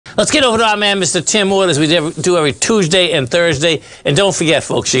Let's get over to our man, Mr. Tim Wood, as we do every Tuesday and Thursday. And don't forget,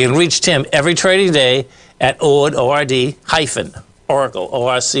 folks, you can reach Tim every trading day at ORD, O-R-D, hyphen, Oracle,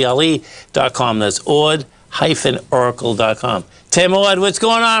 O-R-C-L-E.com. That's ORD-Oracle.com. Tim Wood, what's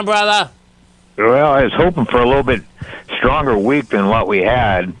going on, brother? Well, I was hoping for a little bit stronger week than what we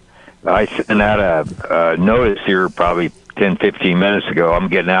had. I sent out a notice here probably 10, 15 minutes ago. I'm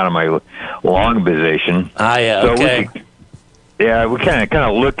getting out of my long position. Yeah, so okay. We kind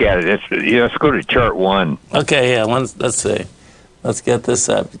of look at it. Let's go to chart 1. Okay, yeah. Let's see. Let's get this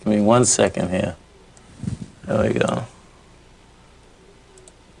up. Give me 1 second here. There we go.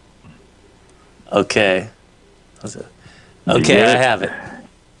 Okay. Okay, I have it.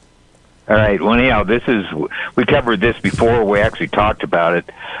 All right. Well, anyhow, we covered this before. We actually talked about it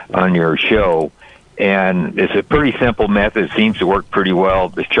on your show, and it's a pretty simple method. It seems to work pretty well.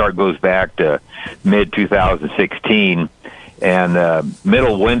 This chart goes back to mid-2016, and the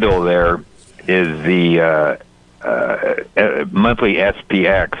middle window there is the monthly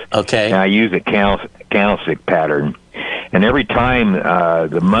SPX. Okay. And I use a candlestick pattern, and every time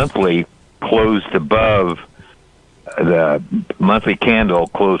the monthly closed above, the monthly candle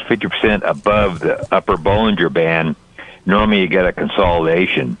closed 50% above the upper Bollinger Band, normally you get a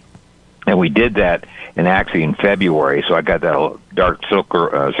consolidation. And we did that in February, so I got that dark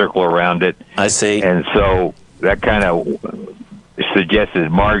circle around it. I see. And so that kind of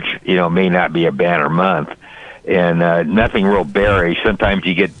suggested March, may not be a banner month. And nothing real bearish. Sometimes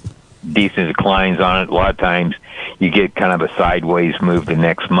you get decent declines on it. A lot of times you get kind of a sideways move the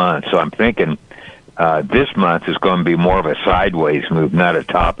next month. So I'm thinking this month is going to be more of a sideways move, not a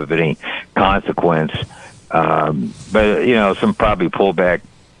top of any consequence. But, some probably pullback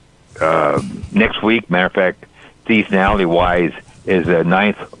next week. Matter of fact, seasonality-wise, is the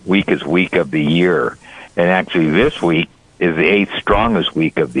 9th weakest week of the year. And actually this week is the 8th strongest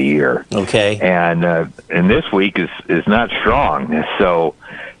week of the year. Okay. And this week is not strong. So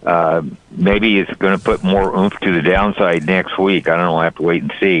maybe it's going to put more oomph to the downside next week. I don't know. I'll have to wait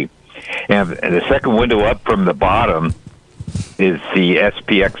and see. And the second window up from the bottom is the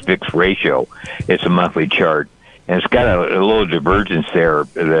SPX VIX ratio. It's a monthly chart, and it's got a little divergence there.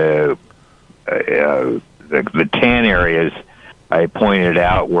 The tan areas I pointed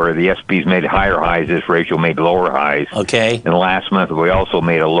out where the SP's made higher highs, this ratio made lower highs. Okay. And last month we also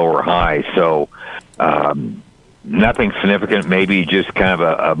made a lower high. So nothing significant, maybe just kind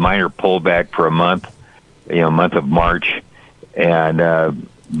of a minor pullback for a month, month of March, and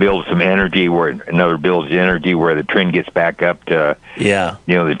build some energy where another builds energy where the trend gets back up to, the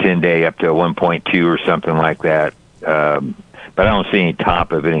 10-day up to 1.2 or something like that. But I don't see any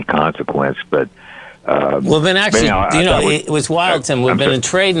top of any consequence. But we've been actually, it was wild, Tim. We've been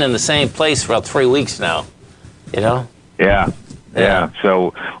trading in the same place for about 3 weeks now. Yeah.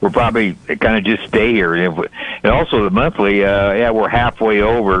 So we're probably kind of just stay here. And also the monthly, we're halfway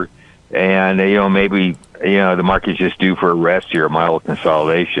over, and maybe the market's just due for a rest here, a mild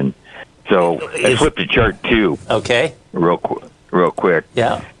consolidation. So let's flip to chart 2. Okay. Real quick.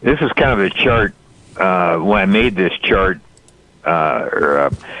 Yeah. This is kind of a chart. When I made this chart,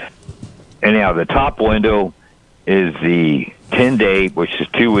 anyhow, the top window is the 10-day, which is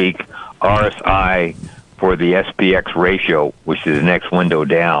 2-week RSI for the SPX ratio, which is the next window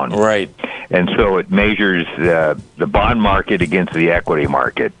down. Right. And so it measures the bond market against the equity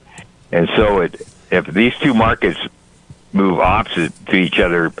market. And so if these two markets move opposite to each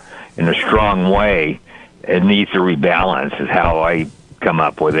other in a strong way, it needs to rebalance is how I come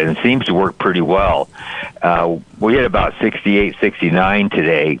up with it. And it seems to work pretty well. We hit about 68, 69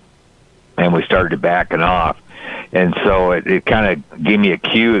 today, and we started backing off. And so it kind of gave me a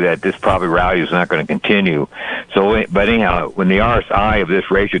cue that this probably rally is not going to continue. So, but anyhow, when the RSI of this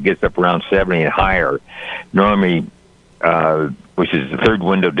ratio gets up around 70 and higher, normally, which is the third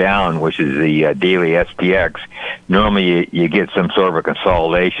window down, which is the daily SPX, normally you get some sort of a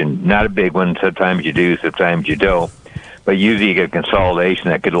consolidation. Not a big one. Sometimes you do, sometimes you don't. But usually you get a consolidation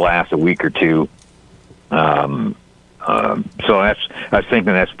that could last a week or two. So I was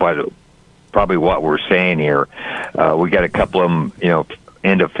thinking that's probably what we're saying here. We got a couple of them,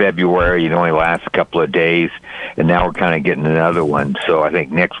 end of February, only lasts a couple of days, and now we're kind of getting another one. So I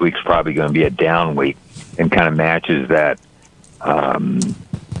think next week's probably going to be a down week and kind of matches that,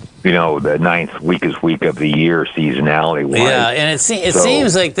 the 9th weakest week of the year seasonality-wise. Yeah, and it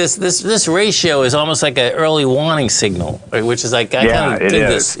seems like this ratio is almost like an early warning signal, right? Which is like, I kind of dig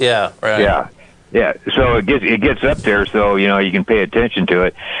this. Yeah, right. Yeah, so it gets up there, so you can pay attention to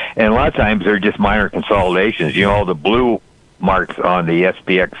it, and a lot of times they're just minor consolidations. All the blue marks on the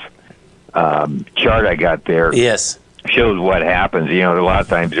SPX chart I got there. Yes, shows what happens. A lot of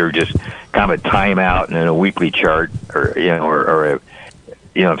times they're just kind of a timeout in a weekly chart, or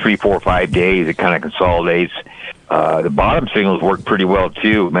a 3, 4, 5 days. It kind of consolidates. The bottom signals work pretty well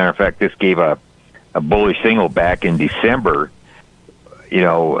too. Matter of fact, this gave a bullish signal back in December.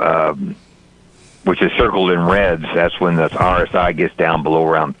 Which is circled in reds. That's when the RSI gets down below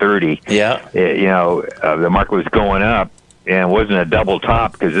around 30. Yeah. The market was going up, and it wasn't a double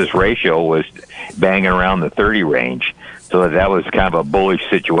top because this ratio was banging around the 30 range. So that was kind of a bullish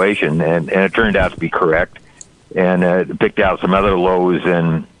situation, and it turned out to be correct. And it picked out some other lows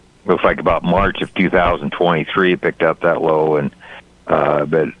in, looks like about March of 2023, it picked up that low. And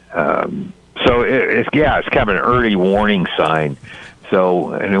so it's kind of an early warning sign.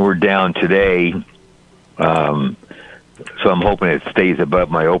 So, and we're down today. So I'm hoping it stays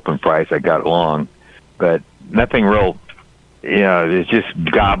above my open price. I got long, but nothing real. It's just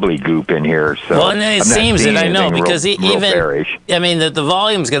gobbledygook in here. So well, and it seems that I know because real bearish. I mean, the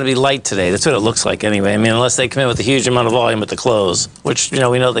volume's going to be light today. That's what it looks like anyway. I mean, unless they come in with a huge amount of volume at the close, which we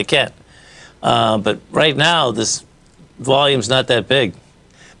know they can. But right now, this volume's not that big,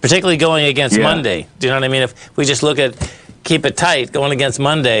 particularly going against Monday. Do you know what I mean? If we just keep it tight going against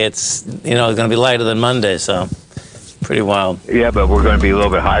Monday, it's going to be lighter than Monday, so pretty wild. Yeah, but we're going to be a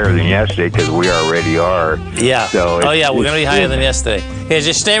little bit higher than yesterday because we already are. Yeah. So we're going to be higher than yesterday. Here,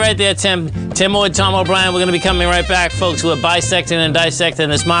 just stay right there, Tim. Tim Wood, Tom O'Brien. We're going to be coming right back, folks. We're bisecting and dissecting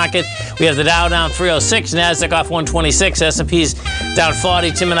this market. We have the Dow down 306, NASDAQ off 126, S&P's down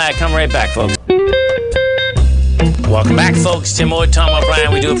 40. Tim and I come right back, folks. Welcome back, folks. Tim Wood, Tom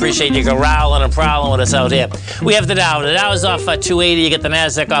O'Brien. We do appreciate you growling and prowling with us out here. We have the Dow. The Dow is off 280. You get the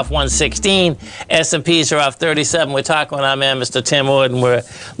NASDAQ off 116. S&Ps are off 37. We're talking with our man, Mr. Tim Wood, and we're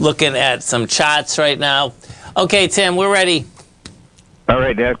looking at some charts right now. Okay, Tim, we're ready. All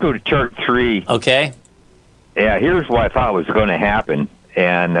right, let's go to chart 3. Okay. Yeah, here's what I thought was going to happen.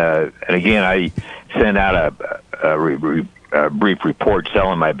 And again, I sent out a brief report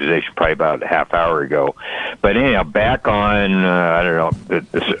selling my position probably about a half hour ago. But anyhow, back on, I don't know,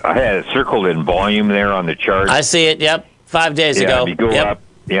 I had it circled in volume there on the chart. I see it, yep, 5 days ago. If you go up,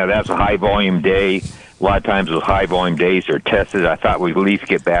 that's a high volume day. A lot of times those high volume days are tested. I thought we'd at least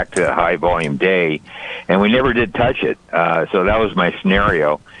get back to a high volume day, and we never did touch it. So that was my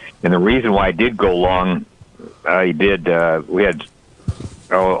scenario. And the reason why I did go long, we had,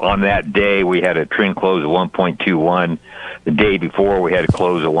 on that day, we had a trend close of 1.21. The day before, we had a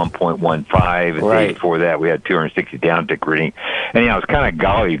close of 1.15. The day before that, we had 260 downtick reading. Anyhow, it's kind of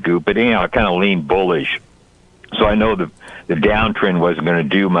gobbledygook, but anyhow, it kind of leaned bullish. So I know the downtrend wasn't going to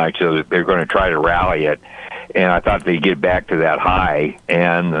do much, so they're going to try to rally it. And I thought they'd get back to that high.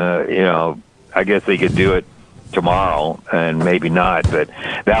 And, I guess they could do it tomorrow, and maybe not. But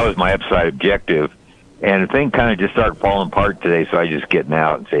that was my upside objective. And the thing kind of just started falling apart today, so I just getting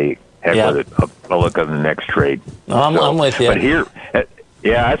out and say, heck with it. I'll look on the next trade. I'm with you. But here,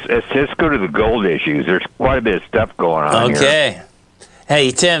 let's just go to the gold issues. There's quite a bit of stuff going on here. Okay.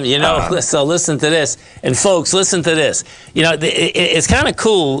 Hey, Tim, so listen to this. And folks, listen to this. It's kind of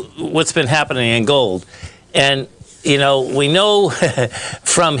cool what's been happening in gold. And, we know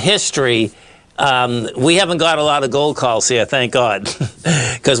from history, we haven't got a lot of gold calls here, thank God.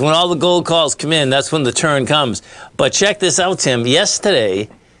 Because when all the gold calls come in, that's when the turn comes. But check this out, Tim. Yesterday,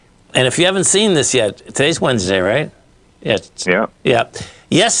 and if you haven't seen this yet, today's Wednesday, right? Yeah.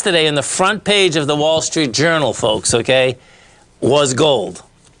 Yesterday, in the front page of the Wall Street Journal, folks, was gold.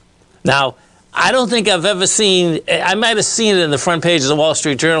 Now, I don't think I've ever seen, I might have seen it in the front page of the Wall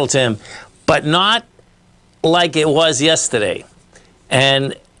Street Journal, Tim, but not like it was yesterday.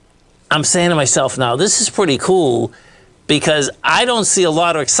 And I'm saying to myself now, this is pretty cool because I don't see a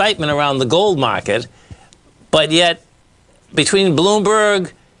lot of excitement around the gold market, but yet between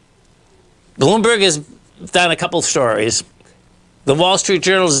Bloomberg has done a couple stories. The Wall Street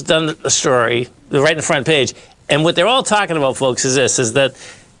Journal has done a story right in the front page. And what they're all talking about, folks, is that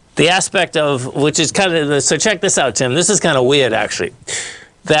the aspect of, which is kind of, so check this out, Tim. This is kind of weird, actually.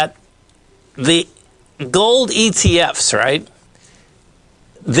 That the gold ETFs, right?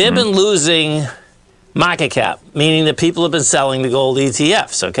 They've been losing market cap, meaning that people have been selling the gold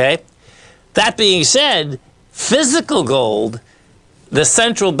ETFs, okay? That being said, physical gold, the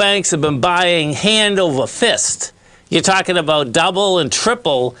central banks have been buying hand over fist. You're talking about double and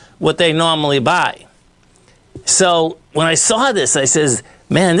triple what they normally buy. So when I saw this, I says,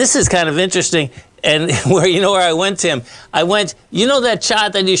 man, this is kind of interesting. And where I went, Tim? I went, that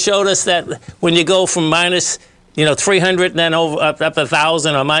chart that you showed us that when you go from minus 300 and then up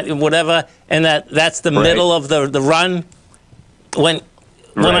 1,000 or whatever, and that's the middle of the run. When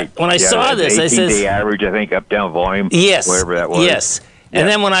when I saw this, I says, 18-day average, I think, up-down volume. Yes. Whatever that was. Yes. And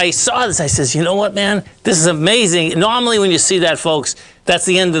then when I saw this, I says, you know what, man? This is amazing. Normally when you see that, folks, that's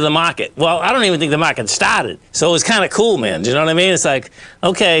the end of the market. Well, I don't even think the market started. So it was kind of cool, man. Do you know what I mean? It's like,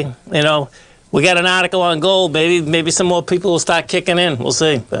 okay, you know, we got an article on gold. Maybe some more people will start kicking in. We'll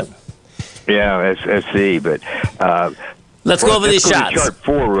see. But yeah, let's see. But let's go over these charts. Chart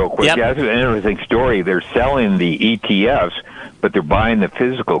 4 real quick. Yep. Yeah, that's an interesting story. They're selling the ETFs, but they're buying the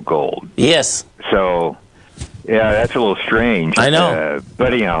physical gold. Yes. So, yeah, that's a little strange. I know.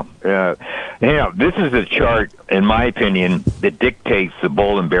 But this is a chart, in my opinion, that dictates the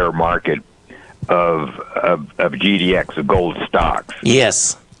bull and bear market of GDX, of gold stocks.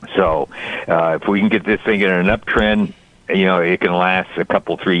 Yes. So, if we can get this thing in an uptrend, you know, it can last a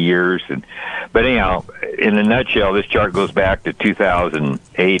couple, 3 years. But anyhow, in a nutshell, this chart goes back to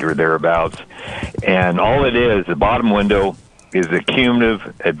 2008 or thereabouts. And all it is, the bottom window is the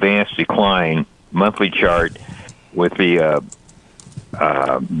cumulative advanced decline monthly chart with the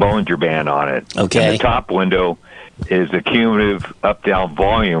Bollinger Band on it. Okay. And the top window is the cumulative up-down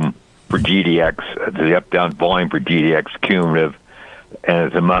volume for GDX, the up-down volume for GDX cumulative, and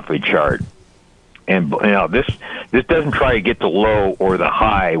it's a monthly chart. And this doesn't try to get the low or the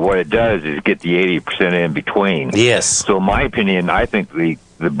high. What it does is get the 80% in between. Yes. So in my opinion, I think the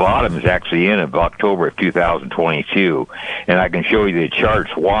bottom is actually in of October of 2022. And I can show you the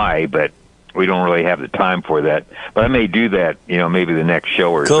charts why, but we don't really have the time for that. But I may do that, maybe the next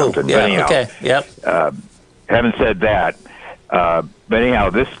show or something. Yeah, but anyhow, okay, yep. Having said that, but anyhow,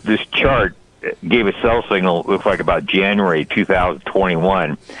 this chart gave a sell signal, looks like about January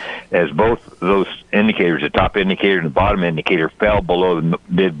 2021, as both those indicators, the top indicator and the bottom indicator, fell below the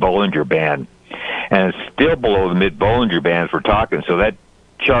mid-Bollinger Band. And it's still below the mid-Bollinger Band as we're talking. So that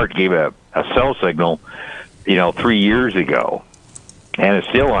chart gave a sell signal, 3 years ago. And it's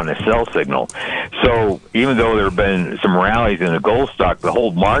still on a sell signal. So even though there have been some rallies in the gold stock, the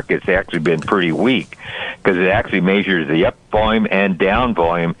whole market's actually been pretty weak because it actually measures the up volume and down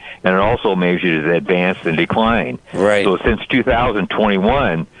volume, and it also measures the advanced and decline. Right. So since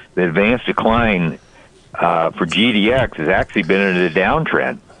 2021, the advanced decline for GDX has actually been in a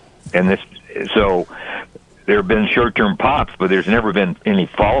downtrend. And so there have been short-term pops, but there's never been any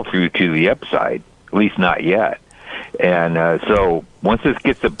fall-through to the upside, at least not yet. And so once this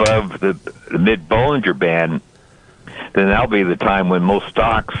gets above the mid-Bollinger Band, then that'll be the time when most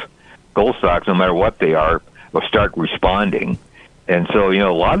stocks, gold stocks, no matter what they are, will start responding. And so, a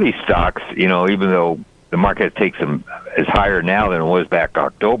lot of these stocks, even though the market takes them is higher now than it was back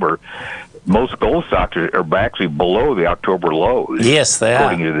October, most gold stocks are actually below the October lows. Yes, they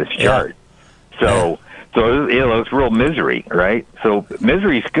according to this chart. Yeah. So it's real misery, right? So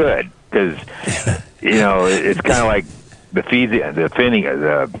misery's good because it's kind of like the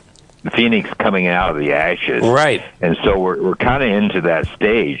phoenix coming out of the ashes, right? And so we're kind of into that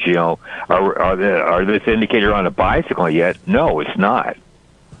stage. Are this indicator on a bicycle yet? No, it's not.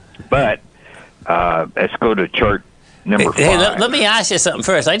 But let's go to chart number 5. Hey, let me ask you something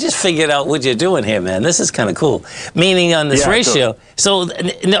first. I just figured out what you're doing here, man. This is kind of cool. Meaning on this ratio.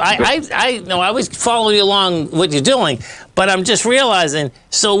 I was following you along what you're doing, but I'm just realizing.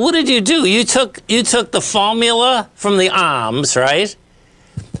 So what did you do? You took the formula from the arms, right?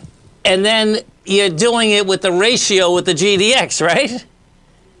 And then you're doing it with the ratio with the GDX, right?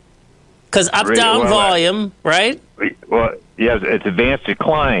 Because up-down volume, right? Well, yes, it's advanced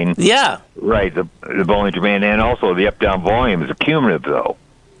decline. Yeah. Right, the Bollinger Band, and also the up-down volume is a cumulative, though.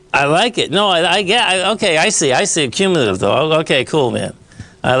 I like it. No, I get. Okay, I see a cumulative, though. Okay, cool, man.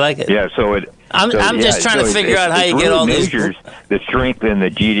 I like it. Yeah, so it. I'm just trying to figure out how you get all these. It measures the strength in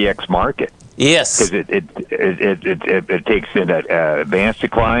the GDX market. Yes. Because it takes in advanced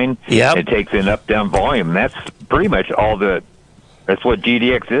decline. Yep. It takes in up-down volume. That's pretty much all the. That's what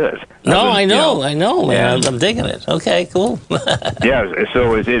GDX is. No, I know, man. I'm digging it. Okay, cool. Yeah,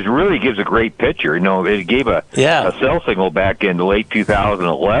 so it really gives a great picture. It gave a sell signal back in late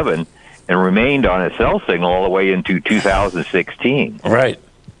 2011 and remained on a sell signal all the way into 2016. Right.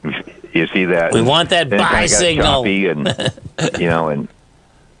 You see that? We want that buy signal. And, and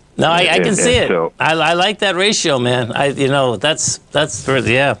no, I can see it. So, I like that ratio, man. That's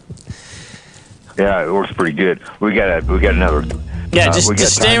really, yeah. Yeah, it works pretty good. We got another. Yeah,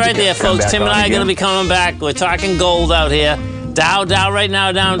 just stay right there, folks. Tim and I are going to be coming back. We're talking gold out here. Dow right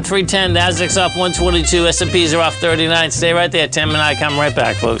now down 310. Nasdaq's off 122. S&Ps are off 39. Stay right there. Tim and I come right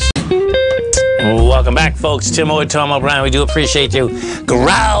back, folks. Welcome back, folks. Tim O'Toole, Tom O'Brien. We do appreciate you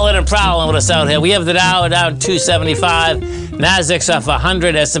growling and prowling with us out here. We have the Dow down 275. Nasdaq's off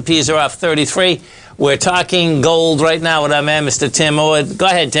 100. S&Ps are off 33. We're talking gold right now with our man, Mr. Tim Ord. Go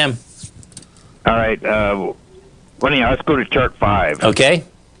ahead, Tim. All right. Let's go to chart 5. Okay.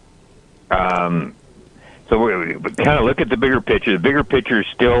 So we kind of look at the bigger picture. The bigger picture is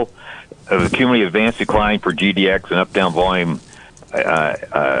still the cumulative advanced decline for GDX and up-down volume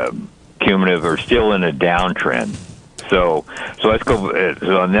cumulative are still in a downtrend. So let's go.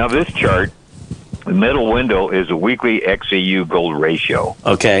 So now this chart, the middle window is a weekly XAU gold ratio.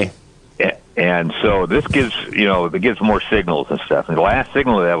 Okay. And so this gives, it gives more signals and stuff. And the last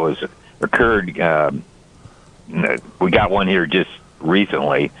signal that occurred, we got one here just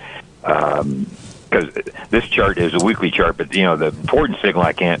recently, because this chart is a weekly chart, but the important signal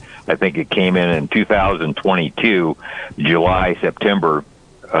I think it came in 2022, July, September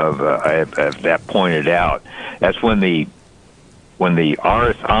of that pointed out. That's when the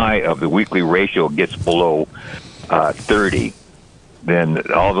RSI of the weekly ratio gets below 30.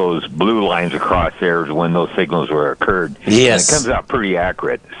 Then all those blue lines across there is when those signals were occurred. Yes, and it comes out pretty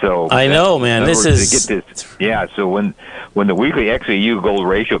accurate. So I know, man. This is So when the weekly XAU gold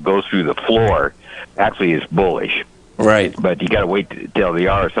ratio goes through the floor, actually it's bullish. Right. But you got to wait till the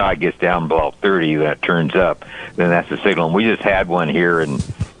RSI gets down below 30, then it turns up. Then that's the signal. And we just had one here in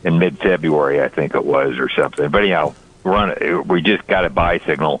mid-February, I think it was, or something. But anyhow, we just got a buy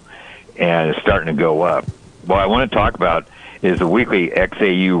signal, and it's starting to go up. What I want to talk about is the weekly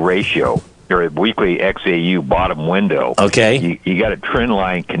XAU ratio, or the weekly XAU bottom window. Okay. You got a trend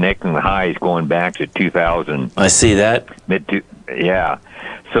line connecting the highs going back to 2000. I see that. Yeah.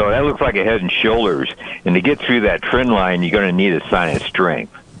 So that looks like a head and shoulders. And to get through that trend line, you're going to need a sign of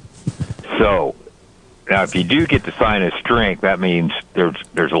strength. So now if you do get the sign of strength, that means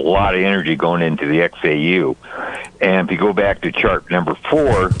there's a lot of energy going into the XAU. And if you go back to chart number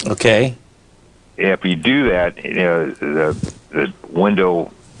 4, okay, if you do that, the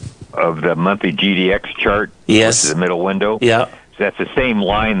window of the monthly GDX chart, yes, which is the middle window, yeah, so that's the same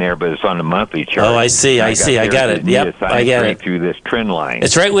line there, but it's on the monthly chart. Oh, I see. I got it. Yep, I got it. Through this trend line.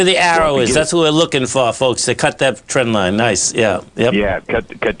 It's right where the arrow is. That's what we're looking for, folks, to cut that trend line. Nice. Yeah. Yep. Yeah.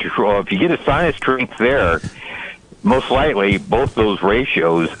 Cut your. If you get a sign of strength there, most likely both those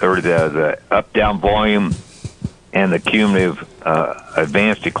ratios, or the up down volume and the cumulative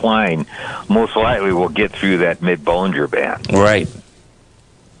advanced decline, most likely will get through that mid-Bollinger Band. Right.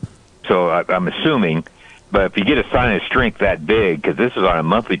 So I'm assuming, but if you get a sign of strength that big, because this is on a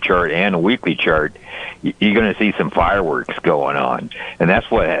monthly chart and a weekly chart, you're going to see some fireworks going on. And that's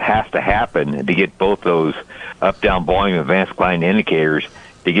what has to happen to get both those up-down volume advanced decline indicators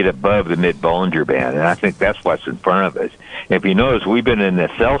to get above the mid-Bollinger Band. And I think that's what's in front of us. If you notice, we've been in the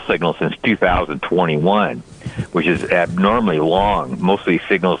sell signal since 2021, which is abnormally long. Most of these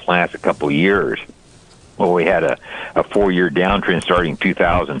signals last a couple of years. Well, we had a 4-year downtrend starting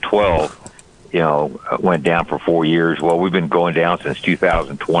 2012, went down for 4 years. Well, we've been going down since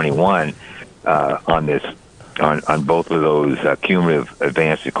 2021 on both of those cumulative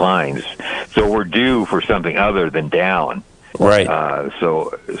advanced declines. So we're due for something other than down. Right.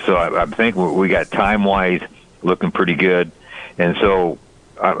 So I'm thinking we got time-wise looking pretty good, and so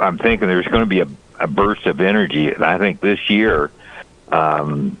I'm thinking there's going to be a burst of energy. And I think this year,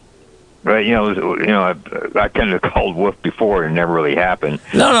 but I kind of called wolf before and it never really happened.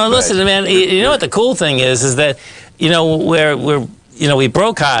 No, listen, man. You know what the cool thing is that we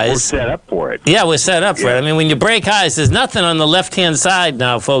broke highs. We're set up for it. Yeah, we're set up for it. I mean, when you break highs, there's nothing on the left-hand side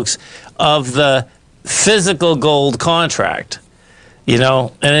now, folks, of the physical gold contract.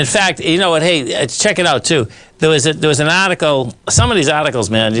 And in fact, you know what? Hey, check it out too. There was an article. Some of these articles,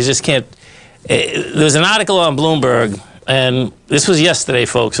 man, you just can't. There was an article on Bloomberg, and this was yesterday,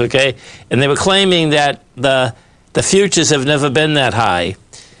 folks. Okay, and they were claiming that the futures have never been that high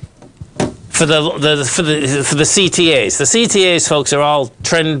for the CTAs. The CTAs, folks, are all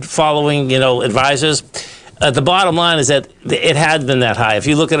trend following, advisors. The bottom line is that it had been that high. If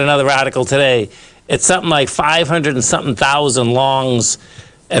you look at another article today, it's something like 500 and something thousand longs,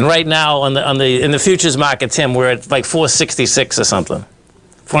 and right now in the futures market, Tim, we're at like 466 or something,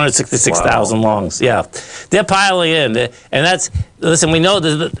 466,000 longs. Yeah, they're piling in, and listen. We know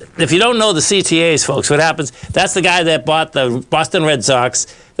that if you don't know the CTAs, folks, what happens? That's the guy that bought the Boston Red Sox.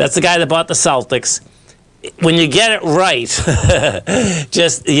 That's the guy that bought the Celtics. When you get it right,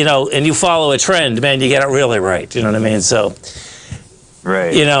 and you follow a trend, man, you get it really right. You know what I mean? So,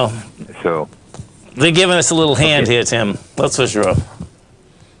 right. So. They're giving us a little hand here, Tim. That's for sure.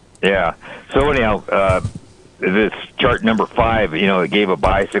 Yeah. So anyhow, this chart number 5, it gave a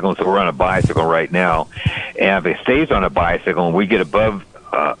buy signal, so we're on a buy signal right now. And if it stays on a buy signal, and we get above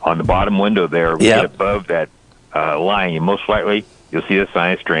on the bottom window there, we get above that line, most likely You'll see the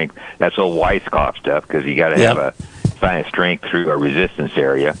sign of strength. That's all Weisskopf stuff because you got to have a sign of strength through a resistance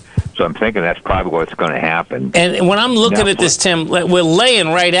area. So I'm thinking that's probably what's going to happen. And when I'm looking at this, Tim, we're laying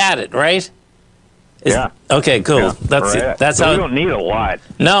right at it, right? Okay, cool. Yeah, that's right. it. That's so how. You don't need a lot.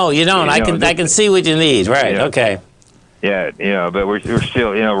 No, you don't. I can see what you need. Right. Yeah. Okay. Yeah, but we're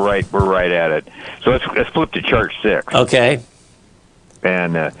still, right. We're right at it. So let's flip to chart 6. Okay.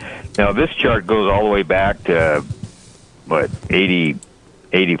 And now this chart goes all the way back to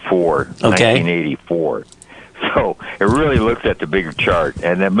 1984. So it really looks at the bigger chart.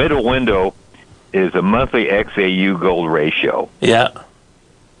 And the middle window is a monthly XAU gold ratio. Yeah.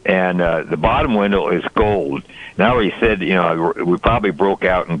 And the bottom window is gold. Now we said, we probably broke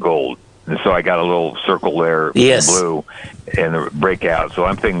out in gold. And so I got a little circle there in blue and the breakout. So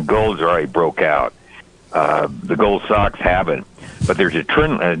I'm thinking gold's already broke out. The gold stocks haven't. But there's a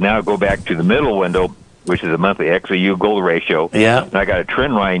trend. Now go back to the middle window, which is a monthly XAU gold ratio. Yeah. And I got a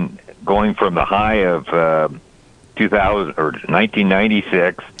trend line going from the high of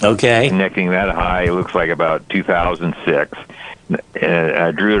 1996. Okay. Connecting that high, it looks like about 2006. And I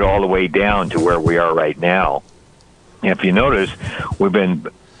drew it all the way down to where we are right now. And if you notice,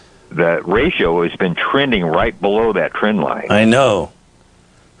 the ratio has been trending right below that trend line. I know.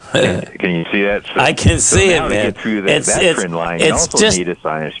 Can you see that? I can see it, man. To get through that trend line, you also need a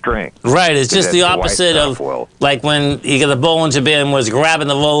sign of strength. Right. It's just the opposite of like when you get the Bollinger Band was grabbing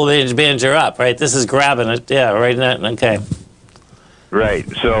the Bollinger Bands up, right? This is grabbing it. Yeah, right. Okay. Right.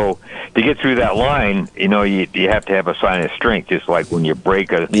 So to get through that line, you have to have a sign of strength, just like when you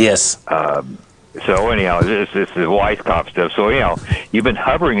break a. Yes. So anyhow, this is Weisskopf stuff. So you've been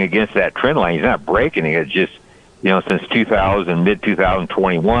hovering against that trend line. You're not breaking it. It's just since mid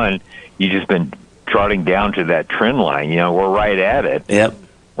 2021, you've just been trotting down to that trend line. We're right at it. Yep.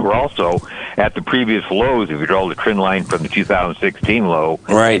 We're also at the previous lows. If you draw the trend line from the 2016 low,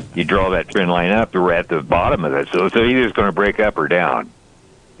 right, you draw that trend line up. We're at the bottom of it. So either it's going to break up or down.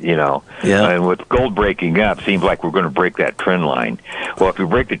 Yeah. And with gold breaking up, seems like we're going to break that trend line. Well, if you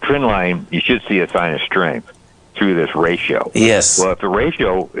break the trend line, you should see a sign of strength through this ratio. Yes. Well, if the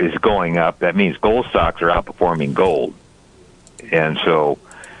ratio is going up, that means gold stocks are outperforming gold. And so,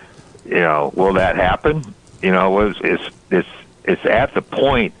 will that happen? It's at the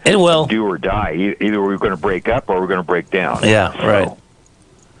point it will do or die. Either we're going to break up or we're going to break down. Yeah, right.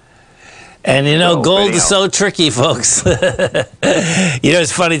 And gold is so tricky, folks.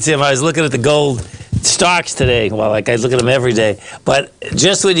 It's funny, Tim. I was looking at the gold stocks today. Well, I look at them every day. But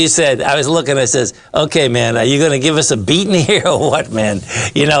just what you said, I was looking. I says, "Okay, man, are you going to give us a beating here or what, man?"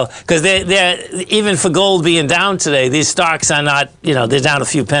 Because they're even for gold being down today, these stocks are not. They're down a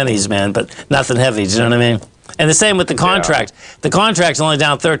few pennies, man, but nothing heavy. Do you know what I mean? And the same with the contract. Yeah. The contract's only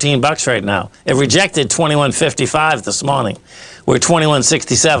down $13 right now. It rejected 21.55 this morning. We're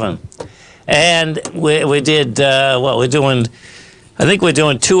 21.67. And we did, we're doing, I think we're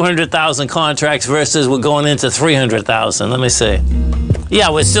doing 200,000 contracts versus we're going into 300,000. Let me see. Yeah,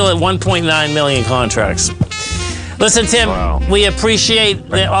 we're still at 1.9 million contracts. Listen, Tim, we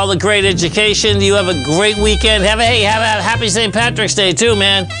appreciate all the great education. You have a great weekend. Have a happy St. Patrick's Day, too,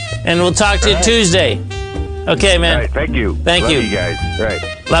 man. And we'll talk to you Tuesday. Okay, man. All right, thank you. Thank you. Love you guys. Right.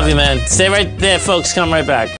 Love you, man. Stay right there, folks. Come right back.